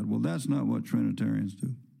of God. Well, that's not what Trinitarians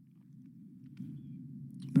do.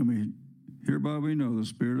 Hereby we know the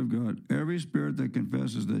Spirit of God. Every spirit that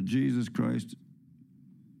confesses that Jesus Christ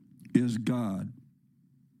is God.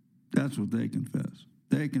 That's what they confess.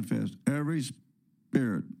 They confess every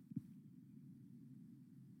spirit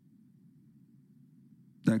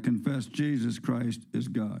that confess Jesus Christ is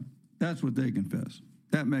God. That's what they confess.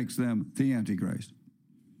 That makes them the Antichrist.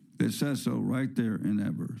 It says so right there in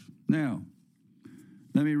that verse. Now,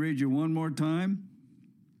 let me read you one more time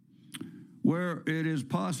where it is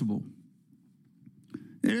possible.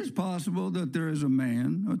 It is possible that there is a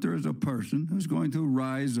man, or there is a person who's going to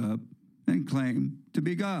rise up and claim to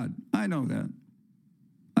be God. I know that.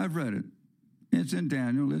 I've read it. It's in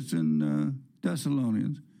Daniel. It's in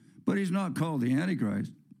Thessalonians. But he's not called the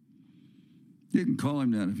Antichrist. You can call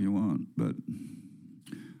him that if you want, but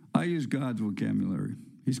I use God's vocabulary.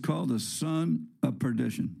 He's called the son of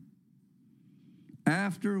perdition.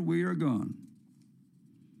 After we are gone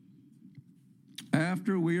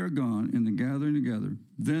in the gathering together,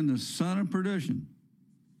 then the son of perdition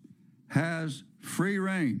has free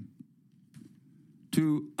rein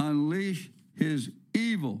to unleash his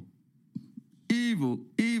evil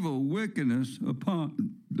wickedness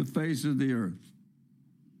upon the face of the earth.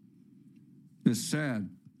 It's sad.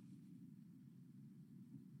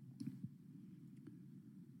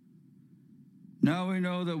 Now we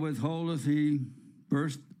know that withholdeth he,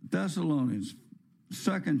 1 Thessalonians,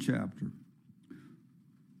 2nd chapter.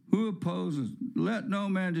 Who opposes? Let no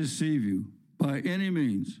man deceive you by any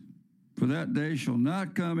means, for that day shall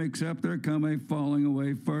not come except there come a falling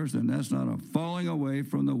away first, and that's not a falling away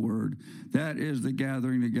from the word. That is the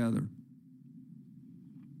gathering together.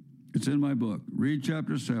 It's in my book. Read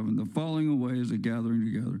chapter 7. The falling away is the gathering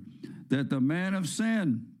together. That the man of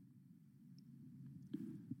sin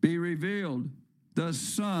be revealed, the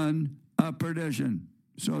son of perdition.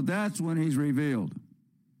 So that's when he's revealed.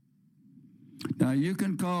 Now, you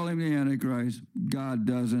can call him the Antichrist. God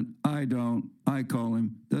doesn't. I don't. I call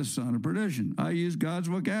him the son of perdition. I use God's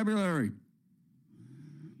vocabulary.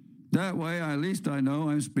 That way, at least I know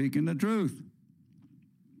I'm speaking the truth.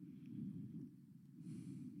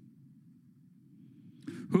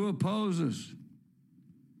 Who opposes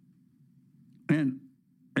and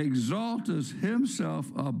exalteth himself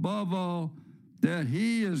above all, that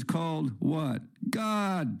he is called what?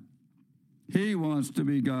 God. He wants to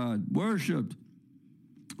be God, worshipped,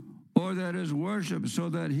 or that is worshipped, so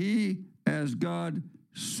that he, as God,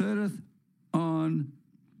 sitteth on,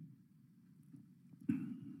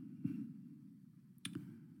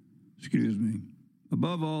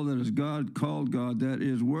 above all that is God, called God, that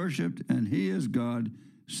is worshipped, and he is God,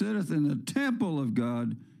 sitteth in the temple of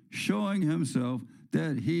God, showing himself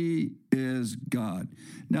that he is God.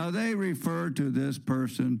 Now, they refer to this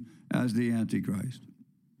person as the Antichrist.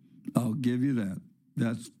 I'll give you that.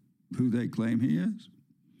 That's who they claim he is.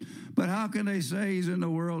 But how can they say he's in the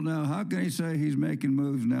world now? How can he say he's making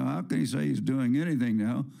moves now? How can he say he's doing anything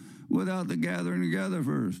now without the gathering together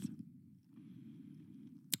first?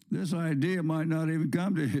 This idea might not even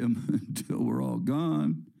come to him until we're all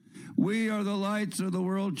gone. We are the lights of the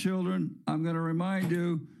world, children. I'm going to remind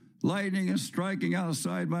you, lightning is striking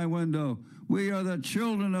outside my window. We are the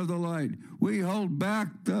children of the light. We hold back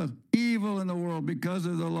the evil in the world because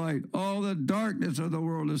of the light. All the darkness of the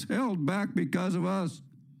world is held back because of us.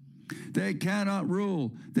 They cannot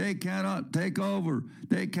rule. They cannot take over.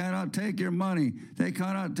 They cannot take your money. They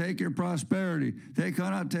cannot take your prosperity. They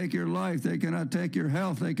cannot take your life. They cannot take your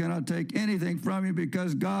health. They cannot take anything from you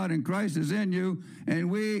because God and Christ is in you,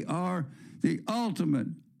 and we are the ultimate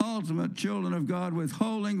children of God,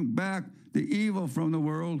 withholding back the evil from the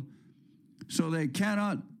world so they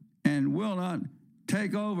cannot and will not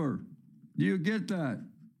take over. Do you get that?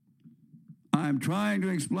 I'm trying to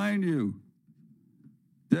explain to you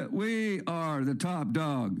that we are the top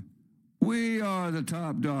dog. We are the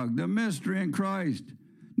top dog, the mystery in Christ,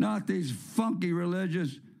 not these funky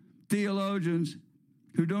religious theologians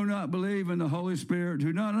who do not believe in the Holy Spirit,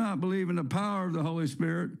 who do not believe in the power of the Holy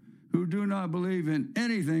Spirit, who do not believe in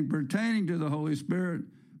anything pertaining to the Holy Spirit,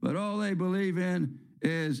 but all they believe in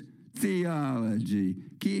is theology.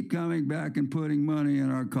 Keep coming back and putting money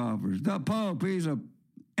in our coffers. The Pope, he's a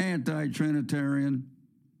anti-Trinitarian.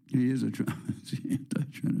 He is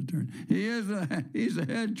anti-Trinitarian. He's a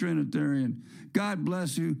head Trinitarian. God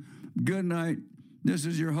bless you. Good night. This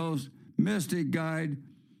is your host, Mystic Guide.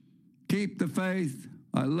 Keep the faith.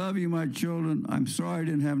 I love you, my children. I'm sorry I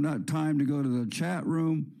didn't have enough time to go to the chat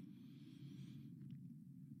room.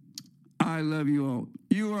 I love you all.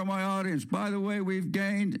 You are my audience. By the way, we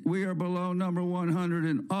are below number 100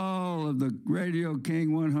 in all of the Radio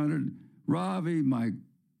King 100. Ravi, my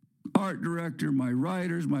art director, my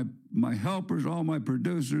writers, my helpers, all my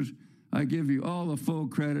producers, I give you all the full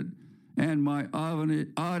credit. And my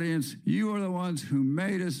audience, you are the ones who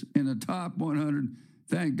made us in the top 100.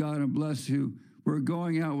 Thank God and bless you. We're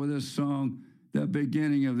going out with this song, The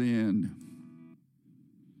Beginning of the End.